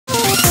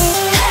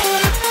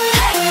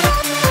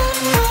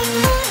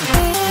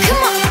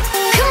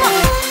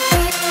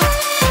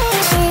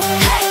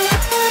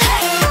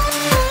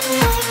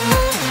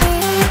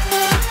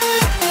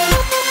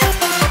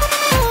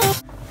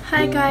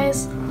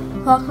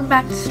welcome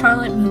back to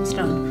Starlight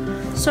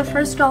Moonstone. So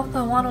first off,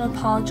 I want to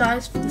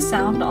apologize for the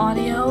sound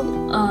audio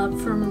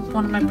from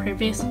one of my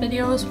previous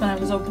videos when I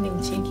was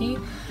opening Tiki,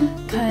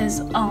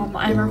 because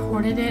I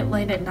recorded it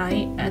late at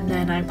night and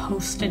then I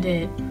posted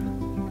it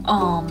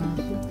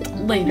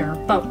later,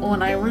 but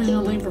when I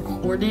originally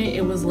recorded it,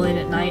 it was late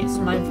at night, so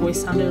my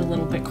voice sounded a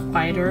little bit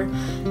quieter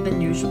than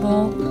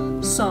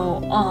usual.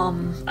 So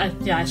I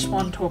just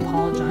wanted to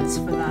apologize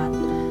for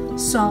that.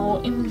 So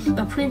in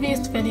the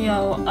previous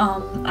video,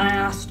 I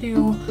asked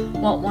you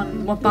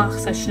what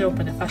box I should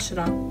open, if I should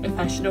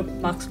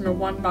open box number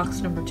 1, box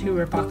number 2,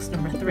 or box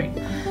number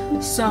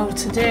 3. So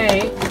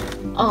today,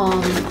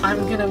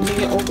 I'm gonna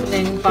be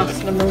opening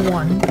box number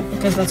 1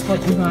 because that's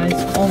what you guys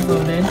all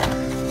voted.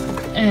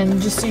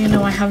 And just so you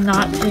know, I have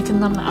not taken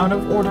them out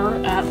of order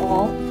at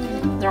all.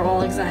 They're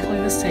all exactly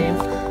the same.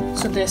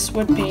 So this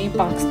would be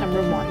box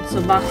number 1.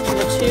 So box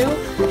number 2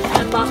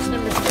 and box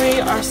number 3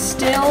 are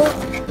still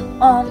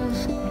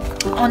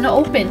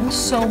unopened,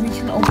 so we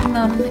can open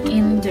them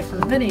in a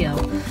different video.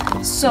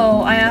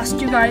 So I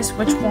asked you guys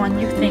which one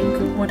you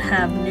think would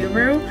have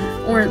Nuru,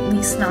 or at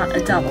least not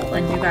a double,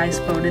 and you guys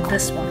voted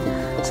this one.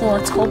 So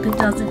let's hope it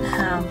doesn't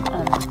have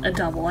a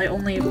double. I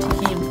only have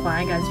Tiki and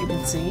Flag, as you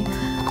can see.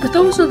 But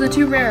those are the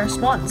two rarest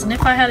ones, and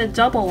if I had a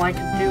double, I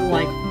could do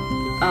like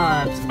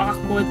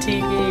Aqua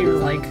Tiki or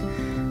like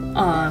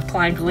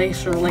Flag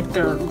Glacier, like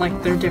their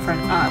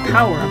different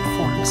power-up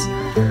forms.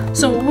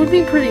 So it would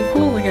be pretty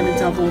cool to get a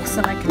double, because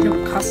then I can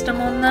do a custom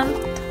on them.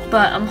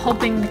 But I'm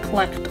hoping to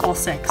collect all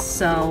 6.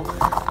 So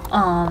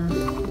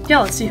yeah,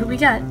 let's see who we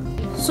get.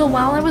 So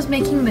while I was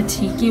making the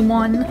Tiki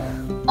one,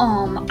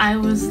 I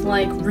was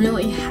like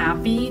really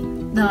happy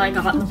that I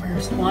got the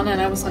rarest one,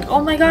 and I was like,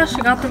 oh my gosh,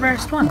 I got the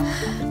rarest one.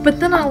 But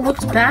then I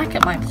looked back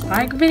at my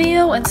Flag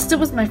video, and since it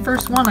was my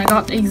first one, I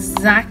got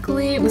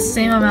exactly the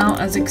same amount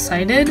as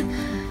excited.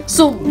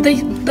 So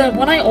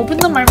when I opened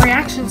them, my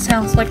reaction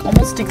sounds like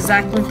almost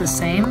exactly the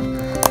same.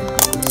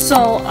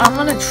 So I'm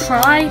gonna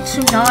try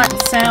to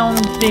not sound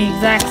the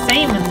exact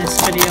same in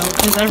this video,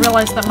 because I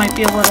realize that might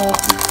be a little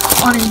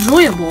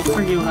unenjoyable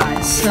for you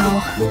guys. So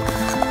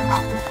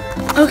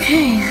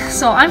okay,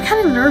 so I'm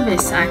kind of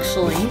nervous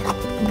actually,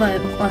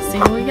 but let's see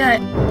what we get.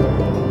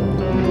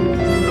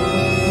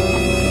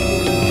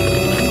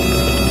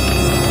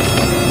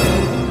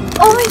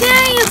 Oh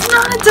yay, it's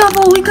not a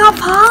double, we got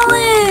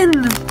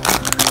Pollen!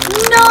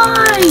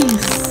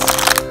 Nice!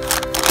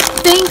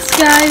 Thanks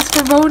guys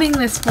for voting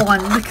this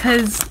one,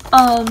 because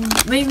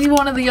maybe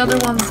one of the other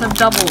ones have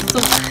doubled, so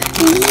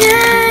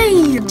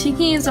yay!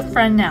 Tiki is a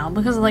friend now,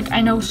 because like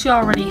I know she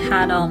already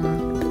had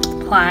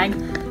Flag,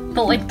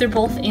 but like they're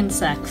both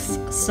insects,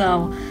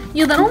 so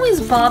yeah, that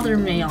always bothered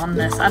me on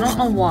this. I don't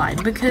know why,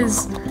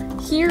 because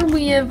here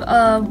we have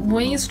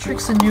Ways,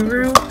 Tricks, and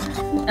Nuru,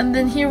 and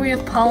then here we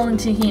have Pollen,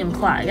 Tiki, and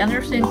Flag. I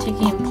understand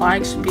Tiki and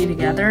Flag should be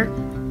together,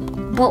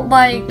 but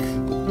like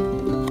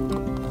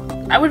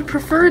I would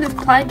prefer it if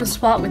Flag was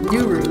swapped with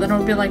Nuru, then it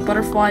would be like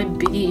Butterfly,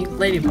 Bee,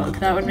 Ladybug.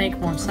 That would make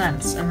more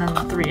sense, and then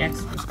the 3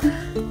 extras.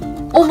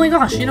 Oh my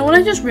gosh, you know what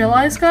I just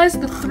realized, guys?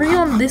 The 3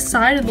 on this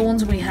side are the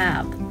ones we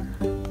have.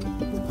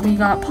 We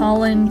got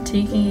Pollen,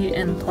 Tiki,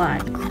 and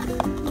Flag.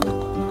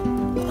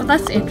 Well,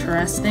 that's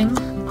interesting.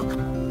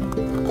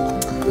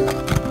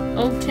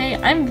 Okay,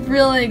 I'm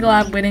really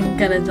glad we didn't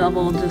get a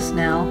double just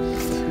now.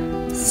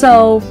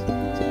 So,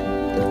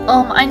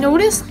 I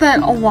noticed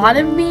that a lot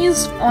of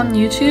these on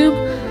YouTube,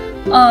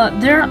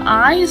 their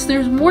eyes,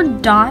 there's more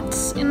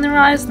dots in their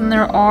eyes than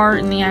there are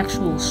in the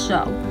actual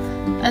show.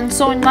 And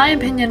so in my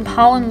opinion,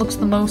 Pollen looks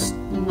the most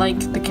like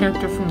the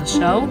character from the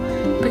show,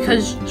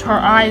 because her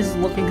eyes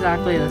look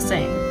exactly the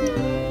same.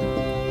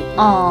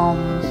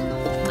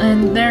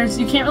 And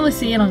you can't really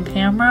see it on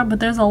camera, but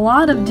there's a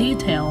lot of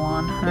detail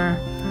on her.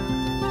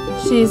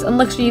 And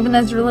look, she even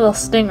has her little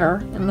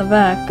stinger in the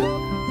back.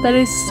 That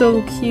is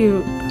so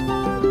cute.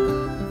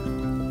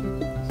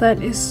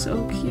 That is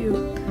so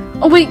cute.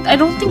 Oh wait, I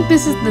don't think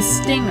this is the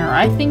stinger.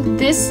 I think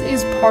this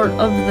is part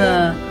of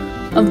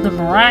the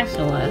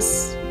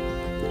miraculous.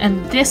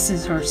 And this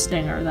is her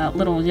stinger, that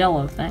little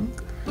yellow thing.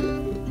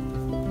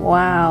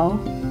 Wow.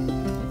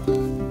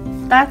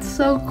 That's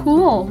so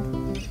cool.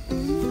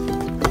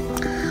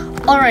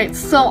 Alright,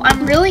 so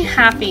I'm really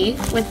happy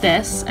with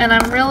this, and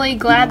I'm really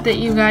glad that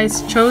you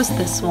guys chose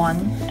this one,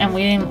 and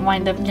we didn't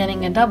wind up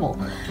getting a double.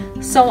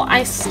 So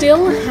I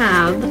still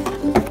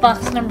have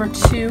box number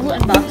 2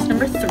 and box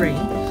number 3,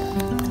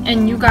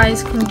 and you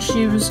guys can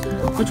choose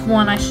which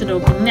one I should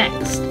open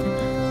next.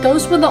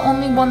 Those were the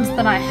only ones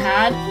that I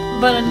had,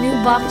 but a new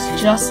box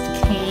just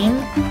came,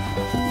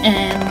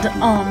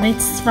 and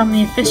it's from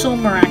the official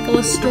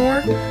Miraculous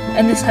store,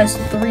 and this has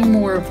 3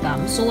 more of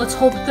them. So let's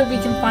hope that we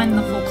can find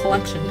the full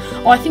collection.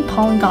 Oh, I think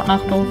Pollen got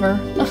knocked over.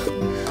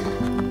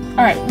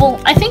 Alright, well,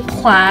 I think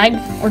Flag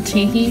or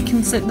Tiki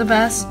can sit the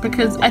best,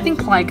 because I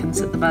think Flag can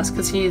sit the best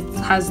because he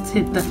has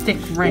the thick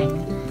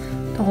ring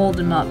to hold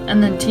him up,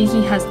 and then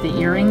Tiki has the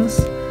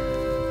earrings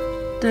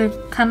to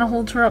kind of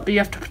hold her up, but you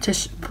have to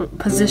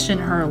position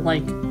her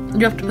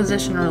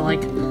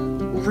like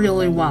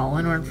really well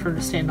in order for her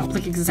to stand up,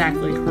 like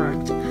exactly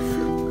correct.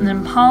 And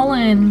then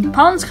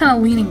Pollen's kind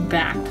of leaning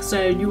back,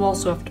 so you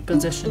also have to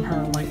position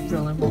her like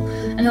really well.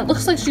 And it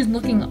looks like she's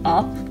looking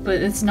up,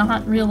 but it's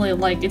not really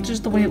like, it's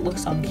just the way it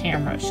looks on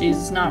camera.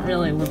 She's not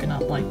really looking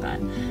up like that.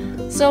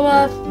 So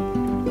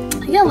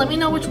yeah, let me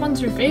know which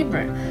one's your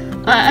favorite.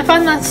 I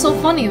find that so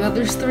funny that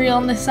there's 3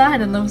 on this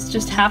side and those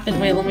just happen.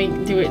 Wait, let me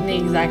do it in the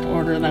exact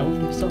order. That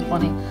would be so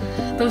funny.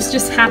 Those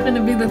just happen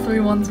to be the 3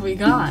 ones we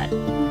got.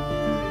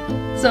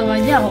 So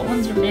yeah, what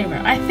one's your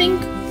favorite? I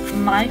think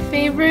my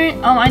favorite,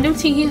 I know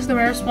Tiki is the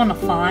rarest one to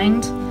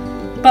find,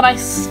 but I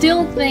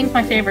still think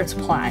my favorite's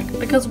Plague,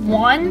 because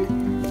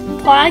 1,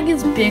 Plague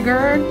is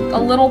bigger, a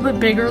little bit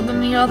bigger than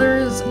the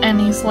others, and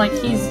he's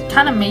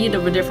kind of made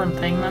of a different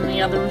thing than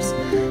the others,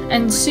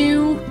 and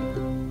 2,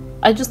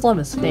 I just love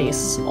his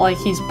face, like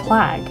he's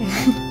Plague,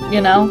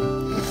 you know?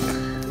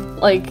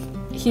 Like,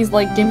 he's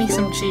like, give me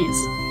some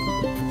cheese.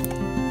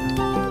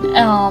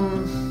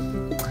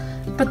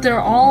 But they're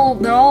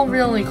all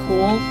really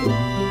cool.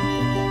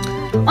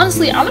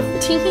 Honestly, out of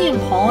Tiki and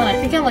Pollen, I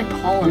think I like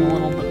Pollen a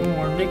little bit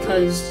more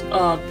because,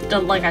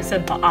 like I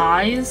said, the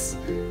eyes,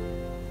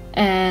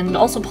 and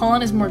also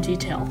Pollen is more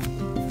detailed.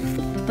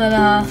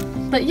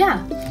 But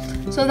yeah,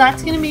 so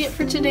that's gonna be it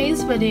for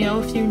today's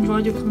video. If you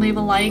enjoyed, you can leave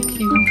a like,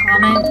 you can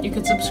comment, you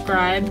can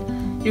subscribe,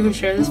 you can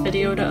share this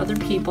video to other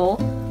people.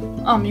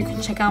 You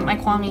can check out my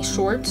Kwami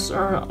shorts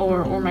or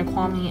my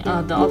Kwami,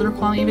 the other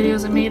Kwami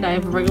videos I made. I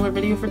have a regular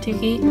video for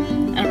Tiki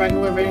and a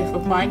regular video for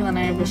Plague, and then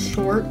I have a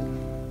short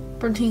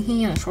for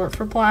Tiki and a short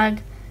for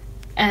Plague,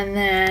 and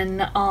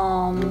then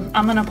I'm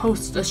gonna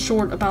post a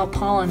short about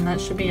Pollen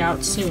that should be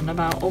out soon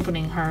about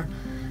opening her.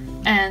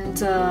 And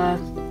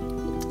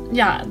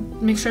yeah,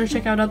 make sure to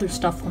check out other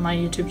stuff on my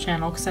YouTube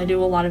channel because I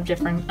do a lot of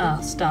different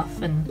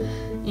stuff, and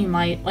you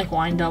might like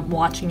wind up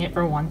watching it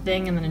for one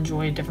thing and then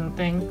enjoy a different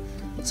thing.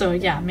 So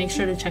yeah, make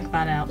sure to check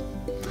that out.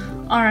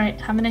 Alright,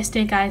 have a nice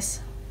day,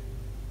 guys.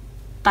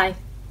 Bye.